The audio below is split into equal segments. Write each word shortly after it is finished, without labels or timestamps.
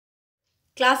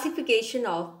Classification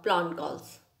of plant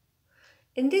galls.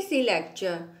 In this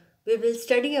lecture, we will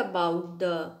study about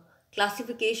the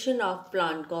classification of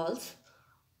plant galls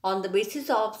on the basis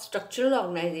of structural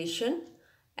organization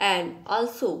and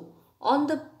also on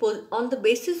the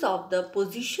basis of the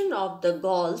position of the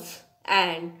galls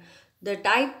and the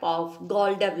type of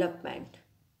gall development.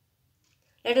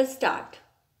 Let us start.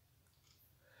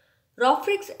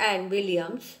 Roffrix and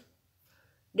Williams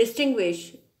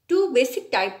distinguish two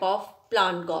basic types of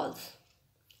plant galls.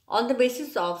 On the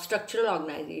basis of structural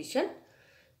organization,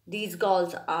 these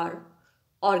galls are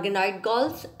organoid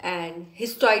galls and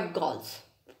histoid galls.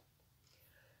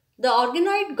 The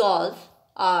organoid galls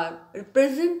are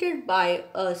represented by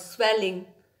a swelling,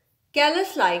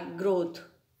 callus-like growth,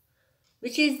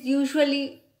 which is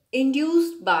usually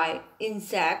induced by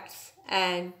insects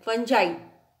and fungi.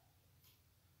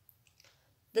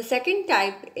 The second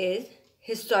type is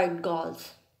histoid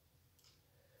galls.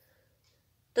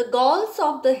 The galls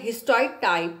of the histoid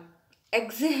type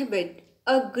exhibit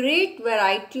a great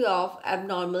variety of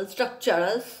abnormal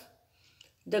structures.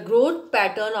 The growth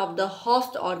pattern of the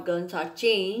host organs are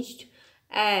changed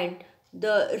and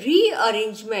the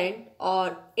rearrangement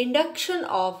or induction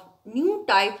of new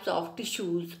types of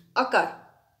tissues occur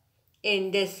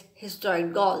in this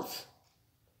histoid galls.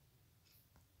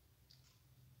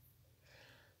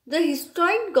 The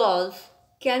histoid galls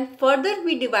can further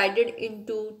be divided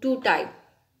into two types.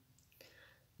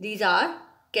 These are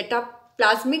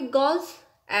cataplasmic galls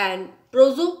and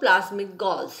prosoplasmic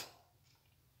galls.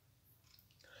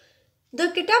 The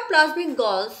cataplasmic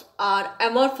galls are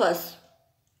amorphous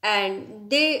and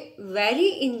they vary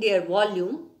in their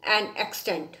volume and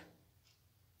extent.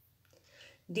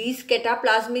 These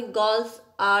cataplasmic galls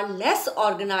are less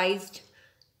organized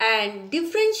and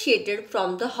differentiated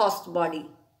from the host body.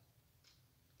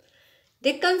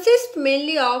 They consist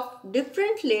mainly of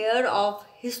different layers of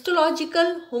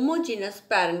histological homogeneous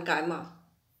parenchyma.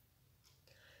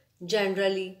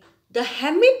 Generally, the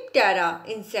Hemiptera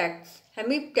insects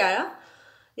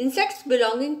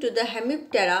belonging to the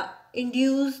Hemiptera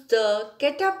induce the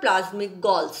cataplasmic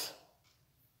galls,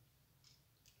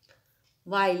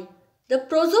 while the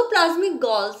prosoplasmic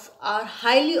galls are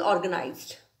highly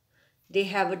organized. They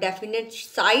have a definite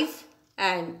size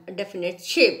and a definite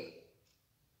shape.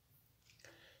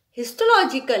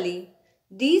 Histologically,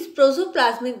 these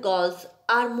prosoplasmic galls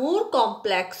are more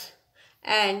complex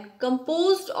and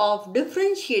composed of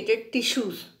differentiated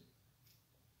tissues.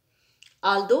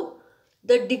 Although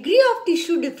the degree of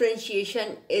tissue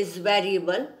differentiation is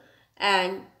variable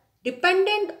and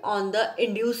dependent on the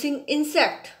inducing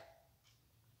insect.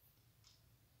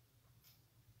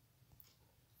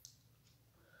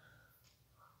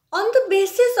 On the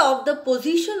basis of the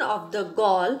position of the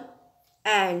gall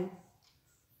and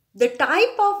the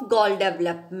type of gall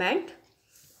development,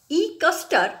 E.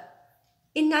 Custer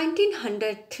in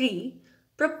 1903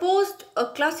 proposed a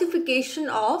classification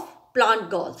of plant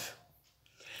galls,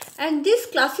 and this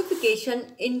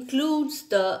classification includes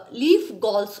the leaf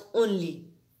galls only.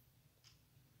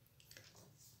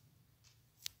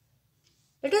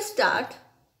 Let us start.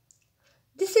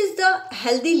 This is the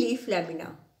healthy leaf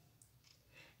lamina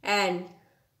and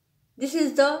this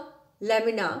is the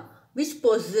lamina which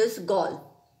possesses gall.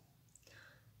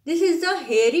 This is the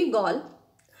hairy gall,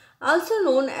 also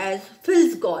known as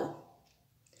Filz gall.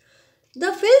 The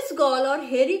Filz gall or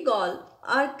hairy gall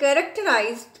are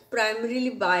characterized primarily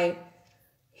by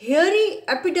hairy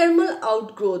epidermal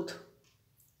outgrowth,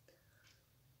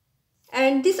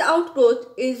 and this outgrowth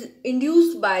is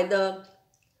induced by the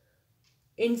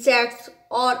insects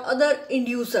or other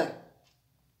inducer.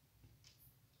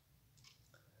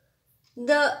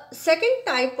 The second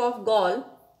type of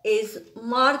gall is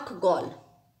mark gall.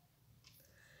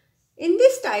 In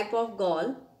this type of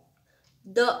gall,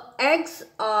 the eggs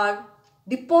are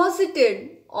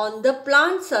deposited on the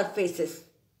plant surfaces.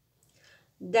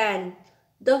 Then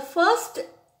the first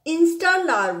instar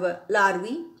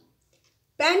larvae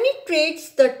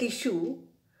penetrates the tissue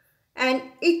and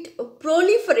it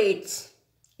proliferates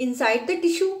inside the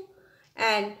tissue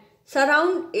and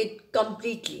surrounds it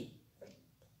completely.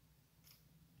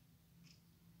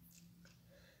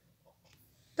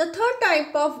 The third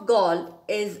type of gall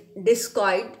is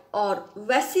discoid or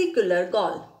vesicular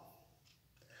gall.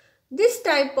 This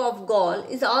type of gall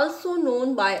is also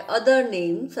known by other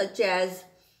names such as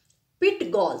pit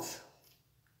galls.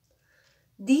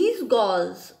 These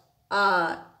galls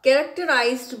are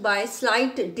characterized by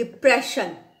slight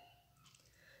depression,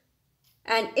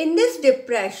 and in this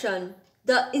depression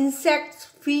the insects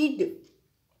feed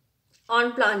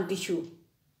on plant tissue,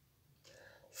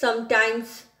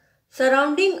 sometimes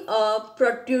surrounding a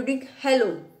protruding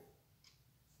halo.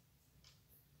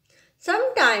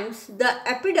 Sometimes the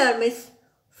epidermis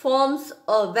forms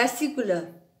a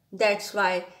vesicular. That's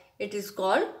why it is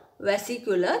called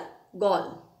vesicular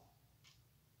gall.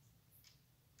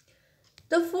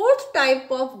 The fourth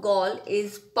type of gall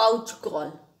is pouch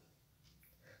gall.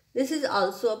 This is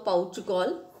also a pouch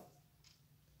gall.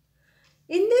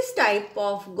 In this type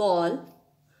of gall,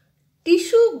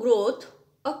 tissue growth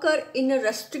occur in a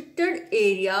restricted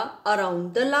area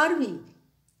around the larvae,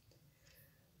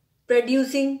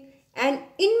 producing an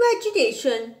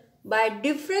invagination by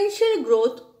differential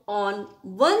growth on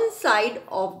one side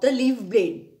of the leaf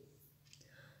blade.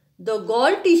 The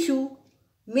gall tissue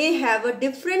may have a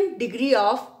different degree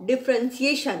of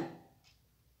differentiation,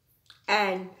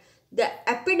 and the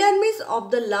epidermis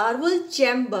of the larval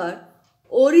chamber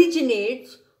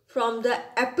originates from the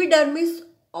epidermis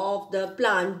of the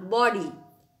plant body.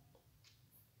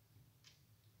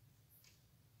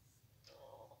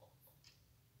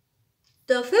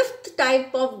 The fifth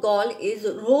type of gall is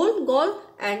roll gall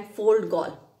and fold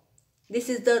gall. This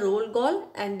is the roll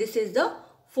gall and this is the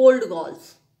fold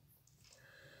galls.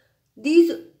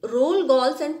 These roll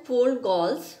galls and fold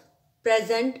galls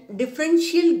present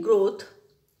differential growth,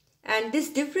 and this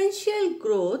differential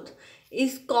growth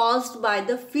is caused by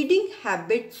the feeding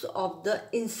habits of the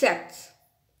insects.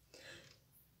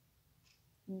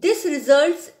 This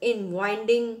results in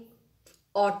winding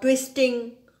or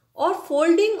twisting or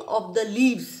folding of the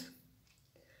leaves.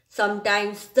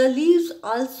 Sometimes the leaves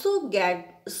also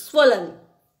get swollen.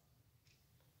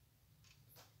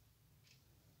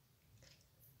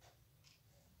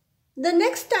 The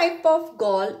next type of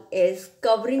gall is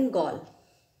covering gall.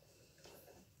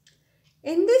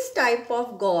 In this type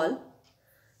of gall,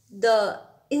 the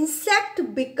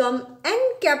insect become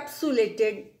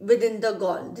encapsulated within the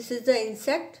gall. This is the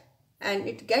insect and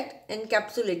it gets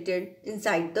encapsulated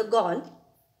inside the gall,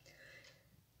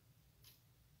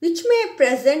 which may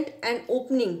present an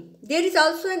opening. There is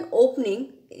also an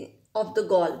opening of the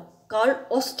gall called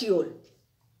ostiole,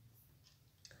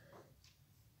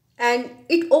 and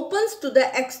it opens to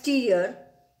the exterior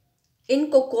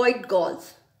in cocoid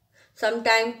galls.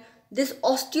 Sometimes this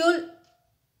ostiole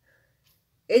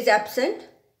is absent,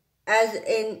 as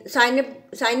in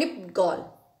synapid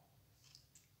gall.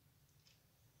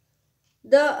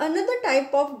 Another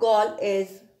type of gall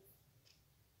is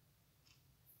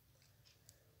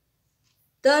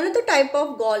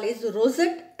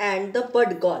rosette and the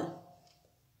bud gall.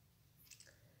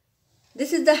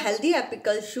 This is the healthy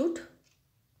apical shoot,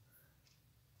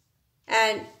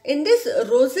 and in this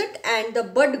rosette and the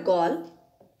bud gall,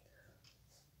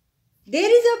 there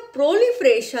is a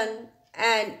proliferation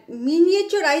and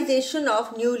miniaturization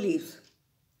of new leaves.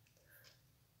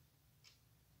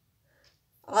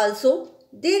 Also,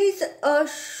 there is a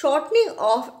shortening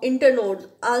of internodes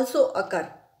also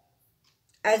occur.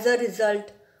 As a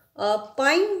result, a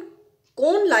pine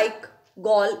cone-like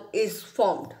gall is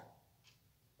formed.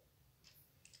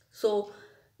 So,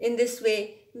 in this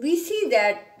way, we see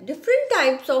that different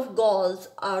types of galls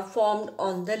are formed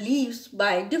on the leaves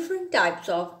by different types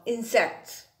of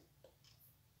insects.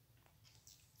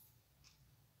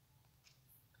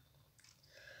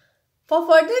 For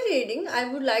further reading, I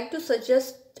would like to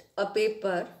suggest a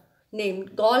paper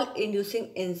named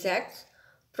Gall-Inducing Insects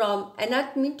from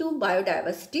Anatomy to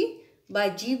Biodiversity by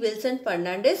G. Wilson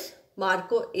Fernandez,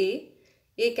 Marco A.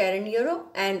 Carneiro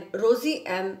and Rosie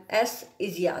M. S.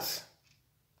 Izias.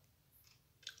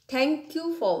 Thank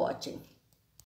you for watching.